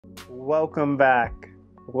Welcome back.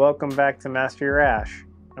 Welcome back to Master Your Ash.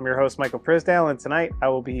 I'm your host, Michael Prisdale, and tonight I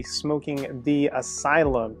will be smoking the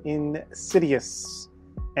Asylum Insidious.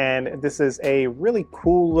 And this is a really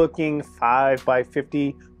cool looking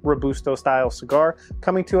 5x50 Robusto style cigar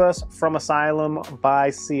coming to us from Asylum by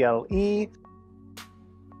CLE.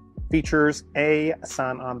 Features a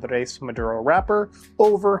San Andres Maduro wrapper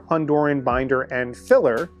over Honduran binder and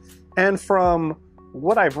filler. And from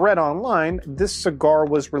what I've read online, this cigar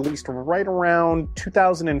was released right around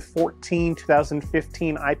 2014,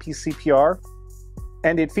 2015 IPCPR,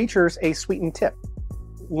 and it features a sweetened tip.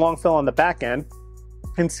 Long fill on the back end,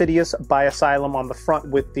 Insidious by Asylum on the front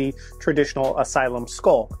with the traditional Asylum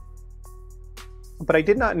skull. But I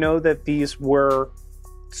did not know that these were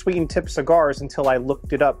sweetened tip cigars until I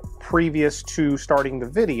looked it up previous to starting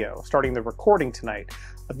the recording tonight.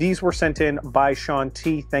 These were sent in by Sean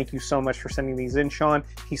T. Thank you so much for sending these in, Sean.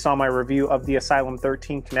 He saw my review of the Asylum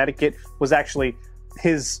 13 Connecticut. Was actually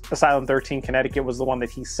his Asylum 13 Connecticut was the one that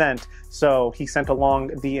he sent. So he sent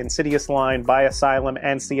along the Insidious line by Asylum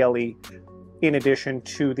and CLE in addition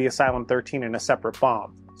to the Asylum 13 in a separate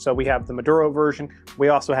bomb. So we have the Maduro version. We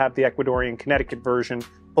also have the Ecuadorian Connecticut version.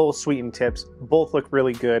 Both sweetened tips. Both look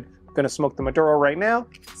really good. I'm going to smoke the Maduro right now.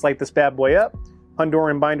 Let's light this bad boy up.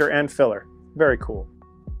 Honduran binder and filler. Very cool.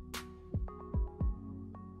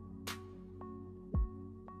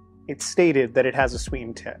 It's stated that it has a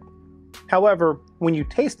sweetened tip. However, when you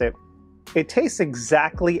taste it, it tastes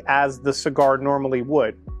exactly as the cigar normally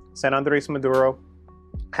would. San Andres Maduro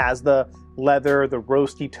has the leather, the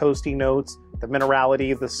roasty, toasty notes, the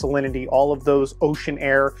minerality, the salinity, all of those ocean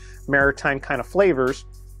air, maritime kind of flavors.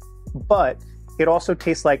 But it also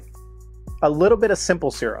tastes like a little bit of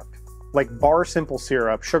simple syrup, like bar simple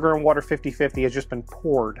syrup. Sugar and water 50-50 has just been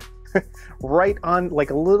poured right on,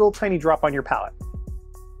 like a little tiny drop on your palate.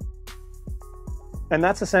 And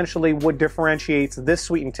that's essentially what differentiates this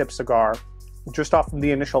sweetened tip cigar, just off of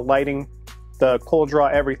the initial lighting, the cold draw,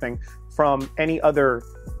 everything, from any other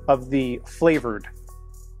of the flavored.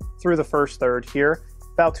 Through the first third here,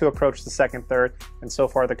 about to approach the second third, and so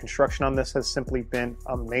far the construction on this has simply been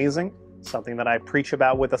amazing. Something that I preach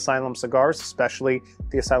about with Asylum cigars, especially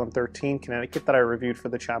the Asylum 13 Connecticut that I reviewed for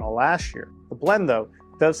the channel last year. The blend, though,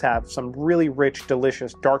 does have some really rich,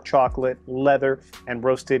 delicious dark chocolate, leather, and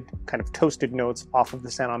roasted, kind of toasted notes off of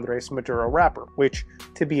the San Andres Maduro wrapper, which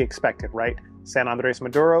to be expected, right? San Andres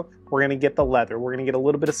Maduro, we're going to get the leather. We're going to get a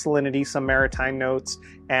little bit of salinity, some maritime notes,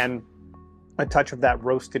 and a touch of that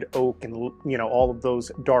roasted oak and, you know, all of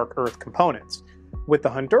those dark earth components. With the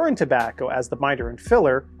Honduran tobacco as the binder and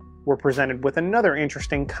filler, we're presented with another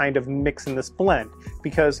interesting kind of mix in this blend,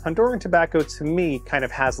 because Honduran tobacco to me kind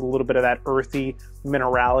of has a little bit of that earthy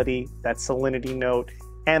minerality, that salinity note,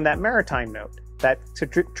 and that maritime note, that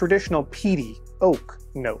traditional peaty oak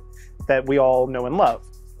note that we all know and love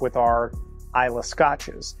with our Islay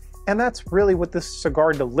scotches. And that's really what this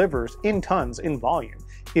cigar delivers in tons, in volume,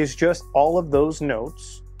 is just all of those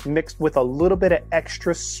notes mixed with a little bit of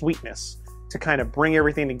extra sweetness to kind of bring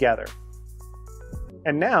everything together.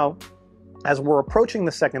 And now, as we're approaching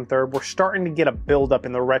the second third, we're starting to get a buildup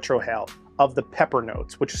in the retrohale of the pepper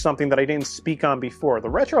notes, which is something that I didn't speak on before. The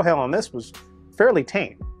retrohale on this was fairly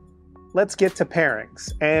tame. Let's get to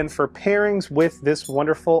pairings. And for pairings with this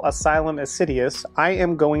wonderful Asylum Insidious, I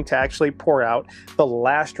am going to actually pour out the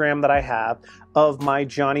last dram that I have of my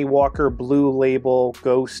Johnnie Walker Blue Label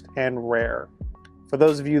Ghost and Rare. For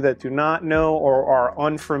those of you that do not know or are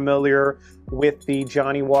unfamiliar with the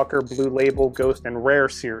Johnnie Walker Blue Label Ghost and Rare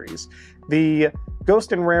series, the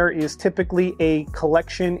Ghost and Rare is typically a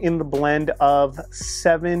collection in the blend of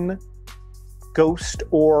 7 ghost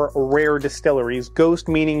or rare distilleries. Ghost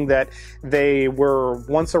meaning that they were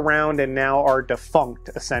once around and now are defunct,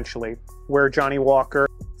 essentially, where Johnnie Walker,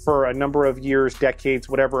 for a number of years, decades,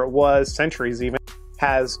 whatever it was, centuries even,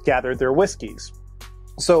 has gathered their whiskeys.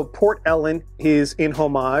 So Port Ellen is in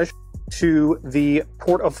homage to the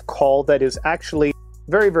port of call that is actually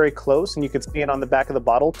very, very close, and you can see it on the back of the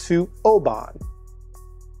bottle, to Oban.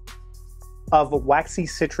 Of waxy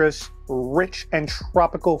citrus, rich and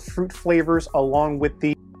tropical fruit flavors, along with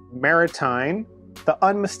the maritime, the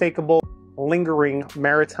unmistakable, lingering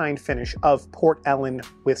maritime finish of Port Ellen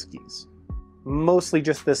whiskeys. Mostly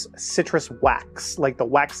just this citrus wax, like the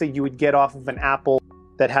wax that you would get off of an apple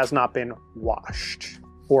that has not been washed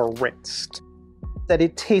or rinsed. That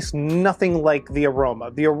it tastes nothing like the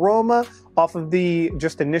aroma. The aroma off of the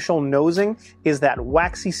just initial nosing is that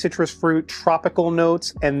waxy citrus fruit, tropical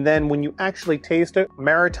notes, and then when you actually taste it,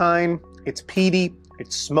 maritime, it's peaty,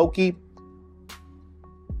 it's smoky,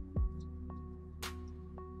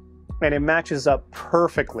 and it matches up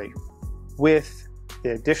perfectly with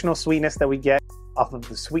the additional sweetness that we get off of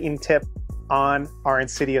the sweetened tip on our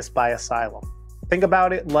Insidious by Asylum. Think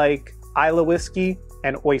about it like Islay whiskey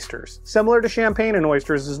and oysters. Similar to champagne and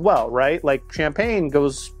oysters as well, right? Like champagne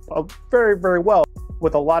goes very, very well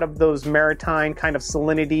with a lot of those maritime kind of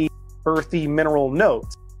salinity, earthy mineral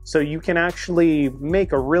notes. So you can actually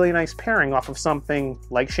make a really nice pairing off of something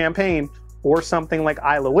like champagne or something like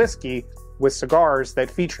Islay whiskey with cigars that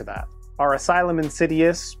feature that. Our Asylum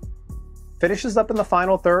Insidious finishes up in the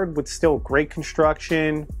final third with still great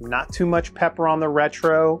construction, not too much pepper on the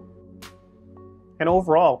retro, and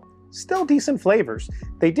overall, still decent flavors.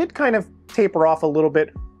 They did kind of taper off a little bit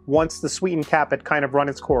once the sweetened cap had kind of run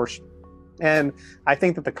its course. And I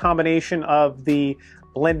think that the combination of the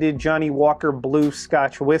blended Johnny Walker Blue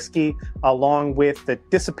Scotch whiskey, along with the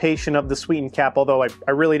dissipation of the sweetened cap, although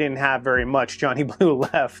I really didn't have very much Johnny Blue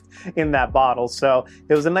left in that bottle, so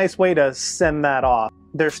it was a nice way to send that off.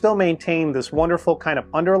 They're still maintained this wonderful kind of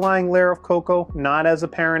underlying layer of cocoa, not as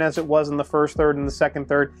apparent as it was in the first third and the second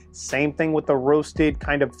third. Same thing with the roasted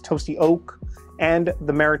kind of toasty oak and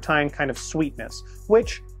the maritime kind of sweetness,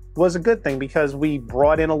 which was a good thing because we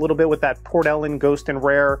brought in a little bit with that Port Ellen Ghost and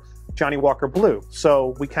Rare Johnny Walker Blue.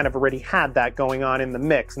 So we kind of already had that going on in the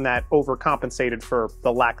mix, and that overcompensated for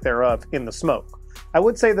the lack thereof in the smoke. I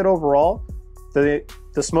would say that overall, the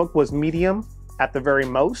smoke was medium at the very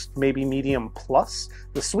most, maybe medium plus.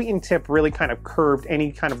 The sweetened tip really kind of curbed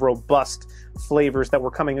any kind of robust flavors that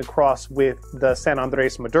were coming across with the San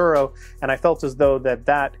Andres Maduro, and I felt as though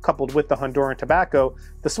that coupled with the Honduran tobacco,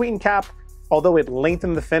 the sweetened cap, although it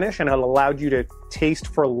lengthened the finish and it allowed you to taste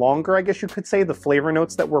for longer, I guess you could say, the flavor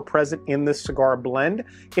notes that were present in this cigar blend,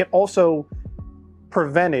 it also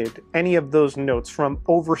prevented any of those notes from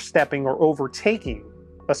overstepping or overtaking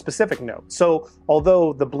a specific note. So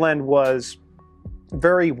although the blend was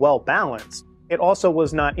very well balanced, it also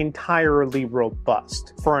was not entirely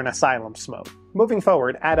robust for an Asylum smoke. Moving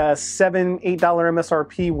forward, at a $7-8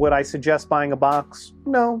 MSRP, would I suggest buying a box?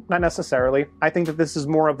 No, not necessarily. I think that this is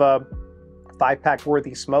more of a 5-pack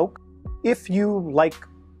worthy smoke if you like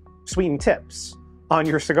sweetened tips on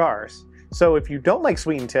your cigars. So if you don't like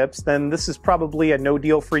sweetened tips, then this is probably a no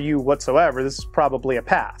deal for you whatsoever. This is probably a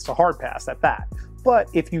pass, a hard pass at that. But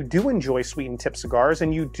if you do enjoy sweetened tip cigars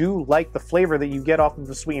and you do like the flavor that you get off of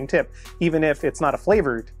the sweetened tip, even if it's not a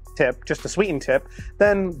flavored tip, just a sweetened tip,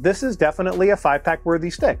 then this is definitely a 5-pack worthy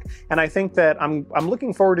stick. And I think that I'm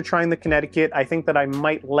looking forward to trying the Connecticut. I think that I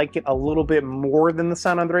might like it a little bit more than the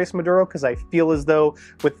San Andres Maduro because I feel as though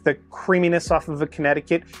with the creaminess off of the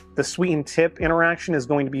Connecticut, the sweetened tip interaction is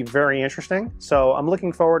going to be very interesting. So I'm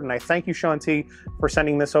looking forward, and I thank you, Sean T, for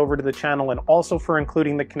sending this over to the channel and also for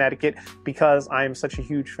including the Connecticut because I'm such a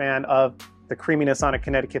huge fan of the creaminess on a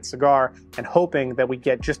Connecticut cigar, and hoping that we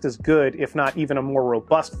get just as good, if not even a more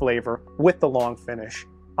robust flavor with the long finish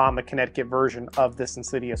on the Connecticut version of this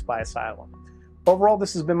Insidious by Asylum. Overall,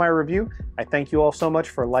 this has been my review. I thank you all so much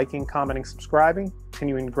for liking, commenting, subscribing,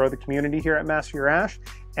 continuing to grow the community here at Master Your Ash,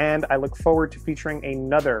 and I look forward to featuring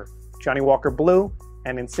another Johnny Walker Blue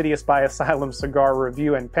and Insidious by Asylum cigar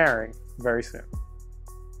review and pairing very soon.